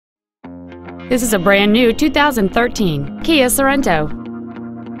This is a brand new 2013 Kia Sorento.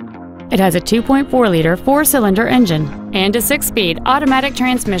 It has a 2.4-liter four-cylinder engine and a 6-speed automatic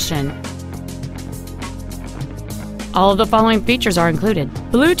transmission. All of the following features are included: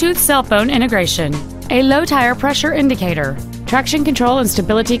 Bluetooth cell phone integration, a low tire pressure indicator, traction control and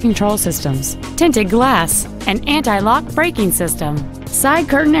stability control systems, tinted glass, an anti-lock braking system, side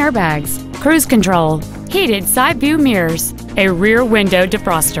curtain airbags, cruise control, heated side view mirrors, a rear window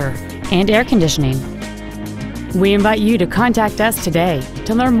defroster, and air conditioning. We invite you to contact us today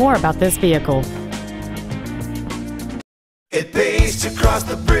to learn more about this vehicle. It pays to cross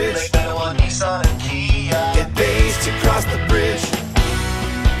the bridge. Manawa, Nissan, and Kia. It pays to cross the bridge.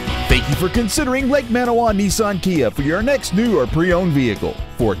 Thank you for considering Lake Manawa Nissan Kia for your next new or pre-owned vehicle.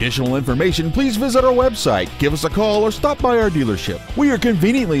 For additional information, please visit our website, give us a call, or stop by our dealership. We are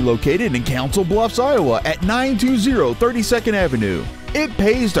conveniently located in Council Bluffs, Iowa at 920 32nd Avenue. It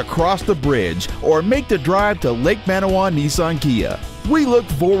pays to cross the bridge or make the drive to Lake Manawa Nissan Kia. We look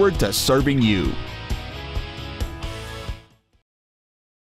forward to serving you.